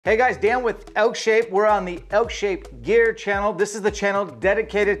Hey guys, Dan with ElkShape. We're on the ElkShape Gear channel. This is the channel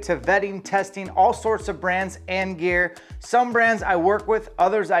dedicated to vetting, testing all sorts of brands and gear. Some brands I work with,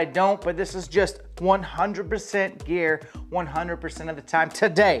 others I don't, but this is just 100% gear 100% of the time.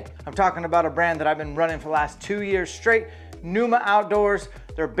 Today, I'm talking about a brand that I've been running for the last 2 years straight, Pnuma Outdoors.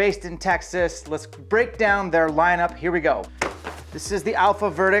 They're based in Texas. Let's break down their lineup. Here we go. This is the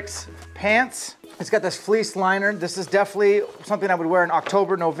Alpha Vertex pants. It's got this fleece liner. This is definitely something I would wear in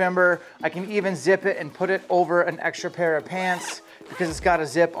October, November. I can even zip it and put it over an extra pair of pants because it's got a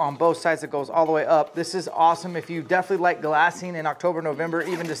zip on both sides that goes all the way up. This is awesome if you definitely like glassing in October, November,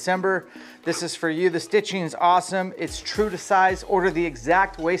 even December. This is for you. The stitching is awesome. It's true to size. Order the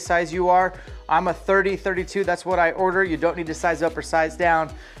exact waist size you are. I'm a 30, 32. That's what I order. You don't need to size up or size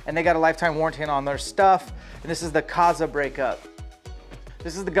down. And they got a lifetime warranty on their stuff. And this is the Kaza breakup.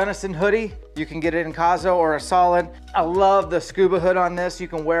 This is the Gunnison hoodie. You can get it in Kaza or a solid. I love the scuba hood on this. You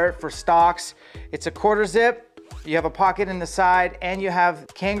can wear it for stocks. It's a quarter zip. You have a pocket in the side and you have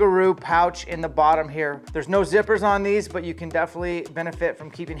kangaroo pouch in the bottom here. There's no zippers on these, but you can definitely benefit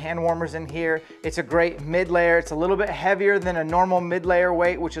from keeping hand warmers in here. It's a great mid layer. It's a little bit heavier than a normal mid layer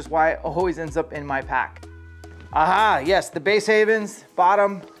weight, which is why it always ends up in my pack. Aha, yes, the base havens,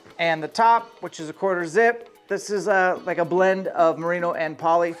 bottom and the top, which is a quarter zip. This is like a blend of merino and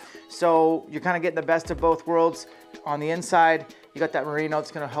poly. So you're kind of getting the best of both worlds. On the inside, you got that merino. It's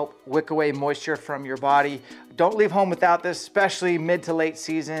gonna help wick away moisture from your body. Don't leave home without this, especially mid to late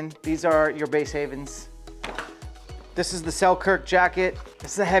season. These are your base havens. This is the Selkirk jacket.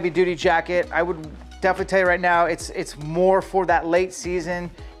 This is a heavy duty jacket. I would definitely tell you right now, it's more for that late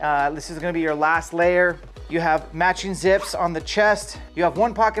season. This is gonna be your last layer. You have matching zips on the chest. You have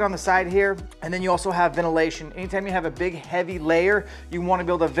one pocket on the side here, and then you also have ventilation. Anytime you have a big, heavy layer, you wanna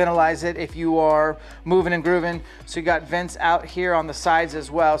be able to ventilize it if you are moving and grooving. So you got vents out here on the sides as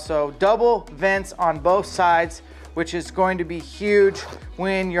well. So double vents on both sides, which is going to be huge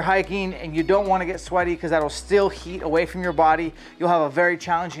when you're hiking and you don't wanna get sweaty because that'll still heat away from your body. You'll have a very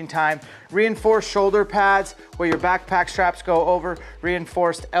challenging time. Reinforced shoulder pads where your backpack straps go over,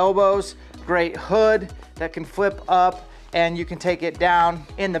 reinforced elbows, great hood that can flip up and you can take it down.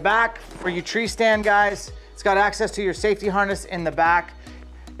 In the back for your tree stand guys, it's got access to your safety harness in the back.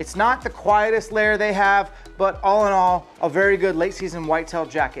 It's not the quietest layer they have, but all in all, a very good late season whitetail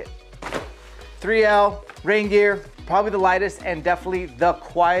jacket. 3L rain gear, probably the lightest and definitely the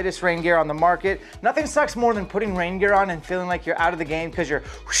quietest rain gear on the market. Nothing sucks more than putting rain gear on and feeling like you're out of the game because you're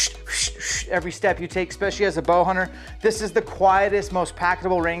whoosh, whoosh, whoosh, every step you take, especially as a bow hunter. This is the quietest, most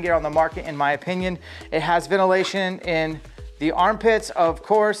packable rain gear on the market in my opinion. It has ventilation in the armpits, of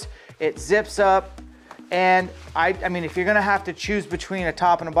course. It zips up. And I mean, if you're gonna have to choose between a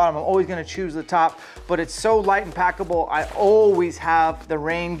top and a bottom, I'm always gonna choose the top, but it's so light and packable. I always have the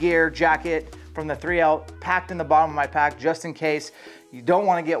rain gear jacket from the 3L packed in the bottom of my pack just in case. You don't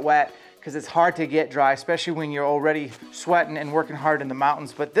wanna get wet because it's hard to get dry, especially when you're already sweating and working hard in the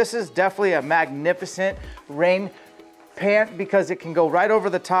mountains. But this is definitely a magnificent rain pant because it can go right over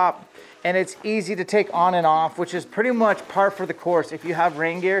the top and it's easy to take on and off, which is pretty much par for the course. If you have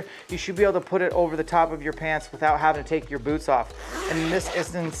rain gear, you should be able to put it over the top of your pants without having to take your boots off. And in this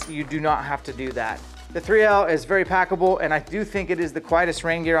instance, you do not have to do that. The 3L is very packable, and I do think it is the quietest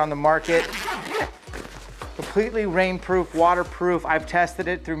rain gear on the market. Completely rainproof, waterproof. I've tested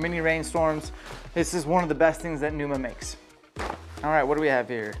it through many rainstorms. This is one of the best things that Pnuma makes. All right, what do we have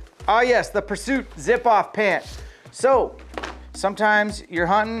here? Oh yes, the Pursuit zip-off pant. So, sometimes you're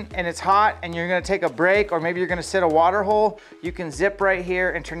hunting and it's hot and you're gonna take a break or maybe you're gonna sit a water hole. You can zip right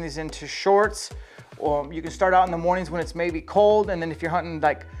here and turn these into shorts. Or you can start out in the mornings when it's maybe cold, and then if you're hunting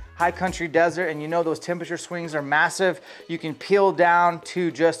like high country desert and you know those temperature swings are massive, you can peel down to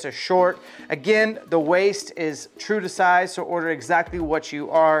just a short. Again, the waist is true to size, so order exactly what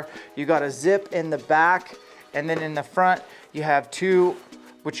you are. You got a zip in the back, and then in the front, you have two,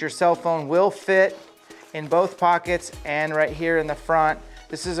 which your cell phone will fit in both pockets and right here in the front.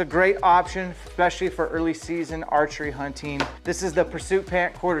 This is a great option, especially for early season archery hunting. This is the Pursuit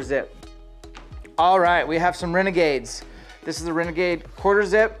pant quarter zip. All right, we have some Renegades. This is the Renegade quarter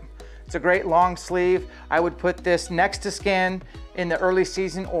zip. It's a great long sleeve. I would put this next to skin in the early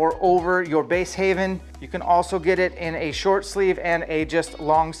season or over your base haven. You can also get it in a short sleeve and a just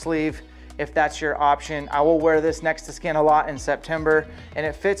long sleeve if that's your option. I will wear this next to skin a lot in September and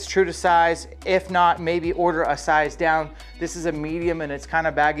it fits true to size. If not, maybe order a size down. This is a medium and it's kind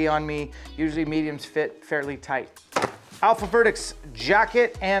of baggy on me. Usually mediums fit fairly tight. Alpha Vertex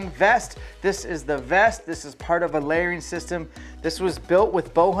jacket and vest. This is the vest. This is part of a layering system. This was built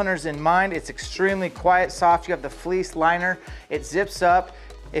with bow hunters in mind. It's extremely quiet, soft. You have the fleece liner. It zips up.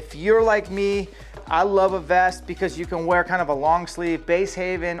 If you're like me, I love a vest because you can wear kind of a long sleeve, Base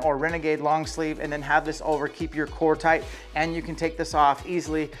Haven or Renegade long sleeve, and then have this over, keep your core tight, and you can take this off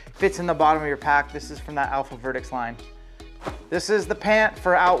easily. Fits in the bottom of your pack. This is from that Alpha Vertex line. This is the pant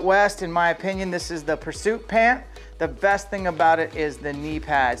for out west. In my opinion, this is the Pursuit pant. The best thing about it is the knee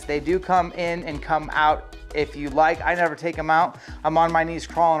pads. They do come in and come out if you like. I never take them out. I'm on my knees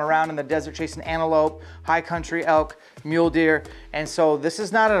crawling around in the desert chasing antelope, high country elk, mule deer. And so this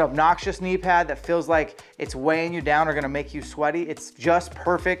is not an obnoxious knee pad that feels like it's weighing you down or gonna make you sweaty. It's just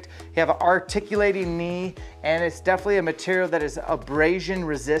perfect. You have an articulating knee, and it's definitely a material that is abrasion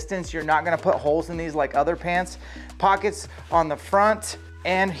resistance. You're not gonna put holes in these like other pants. Pockets on the front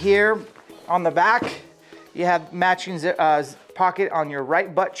and here on the back. You have matching pocket on your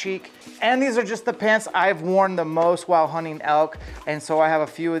right butt cheek. And these are just the pants I've worn the most while hunting elk. And so I have a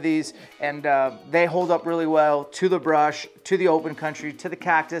few of these, and they hold up really well to the brush, to the open country, to the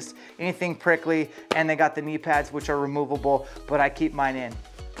cactus, anything prickly. And they got the knee pads, which are removable, but I keep mine in.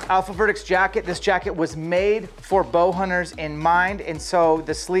 Alpha Vertex jacket. This jacket was made for bow hunters in mind, and so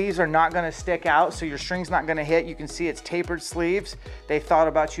the sleeves are not gonna stick out, so your string's not gonna hit. You can see it's tapered sleeves. They thought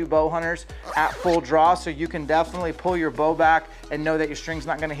about you bow hunters at full draw, so you can definitely pull your bow back and know that your string's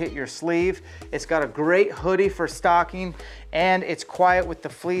not gonna hit your sleeve. It's got a great hoodie for stocking, and it's quiet with the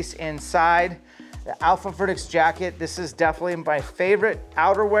fleece inside. The Alpha Vertex jacket, this is definitely my favorite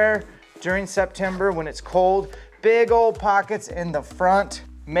outerwear during September when it's cold. Big old pockets in the front.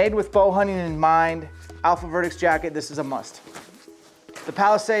 Made with bow hunting in mind. Alpha Vertex jacket, this is a must. The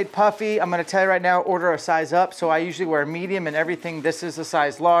Palisade puffy, I'm gonna tell you right now, order a size up. So I usually wear medium and everything. This is a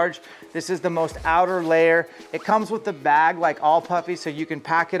size large. This is the most outer layer. It comes with the bag like all puffies, so you can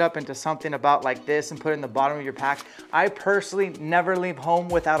pack it up into something about like this and put it in the bottom of your pack. I personally never leave home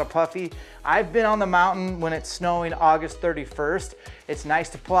without a puffy. I've been on the mountain when it's snowing August 31st. It's nice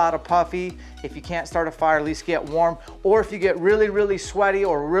to pull out a puffy. If you can't start a fire, at least get warm. Or if you get really, really sweaty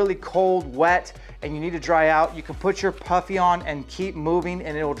or really cold, wet, and you need to dry out, you can put your puffy on and keep moving,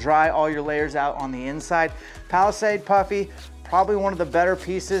 and it'll dry all your layers out on the inside. Palisade puffy, probably one of the better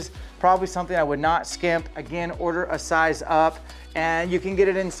pieces, probably something I would not skimp. Again, order a size up, and you can get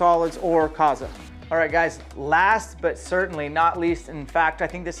it in solids or Kaza. All right, guys, last but certainly not least, in fact, I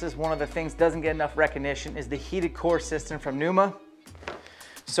think this is one of the things doesn't get enough recognition, is the heated core system from Pnuma.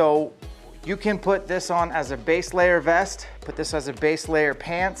 So you can put this on as a base layer vest, put this as a base layer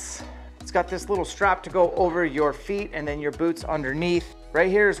pants. It's got this little strap to go over your feet and then your boots underneath. Right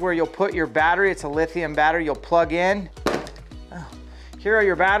here is where you'll put your battery. It's a lithium battery you'll plug in. Here are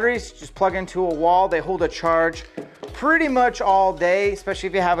your batteries. Just plug into a wall. They hold a charge pretty much all day, especially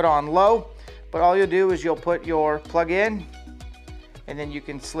if you have it on low. But all you'll do is you'll put your plug in, and then you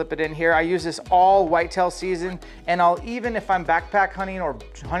can slip it in here. I use this all whitetail season, and I'll even if I'm backpack hunting or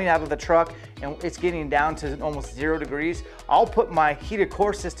hunting out of the truck and it's getting down to almost 0 degrees, I'll put my heated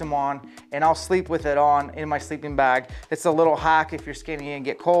core system on and I'll sleep with it on in my sleeping bag. It's a little hack if you're skinny and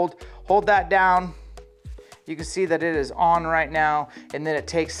get cold. Hold that down. You can see that it is on right now, and then it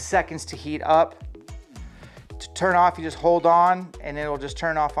takes seconds to heat up. To turn off, you just hold on and it'll just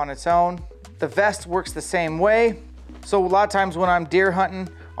turn off on its own. The vest works the same way. So a lot of times when I'm deer hunting,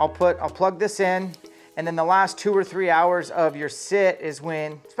 I'll plug this in, and then the last 2 or 3 hours of your sit is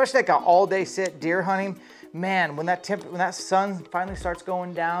when, especially like an all day sit deer hunting, man, when that sun finally starts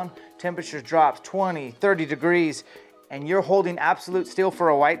going down, temperatures drop 20, 30 degrees, and you're holding absolute still for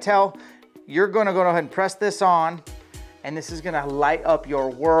a whitetail, you're gonna go ahead and press this on, and this is gonna light up your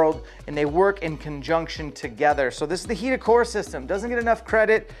world, and they work in conjunction together. So this is the heated core system. Doesn't get enough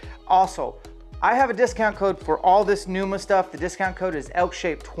credit. Also, I have a discount code for all this Pnuma stuff. The discount code is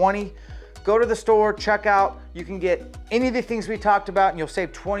ElkShape20. Go to the store, check out. You can get any of the things we talked about and you'll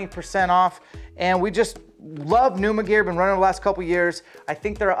save 20% off. And we just love Pnuma gear, been running the last couple years. I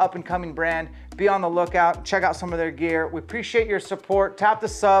think they're an up and coming brand. Be on the lookout, check out some of their gear. We appreciate your support. Tap the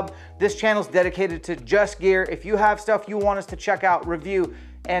sub. This channel is dedicated to just gear. If you have stuff you want us to check out, review,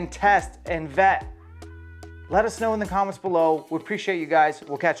 and test and vet, let us know in the comments below. We appreciate you guys.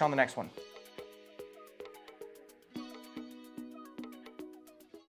 We'll catch you on the next one.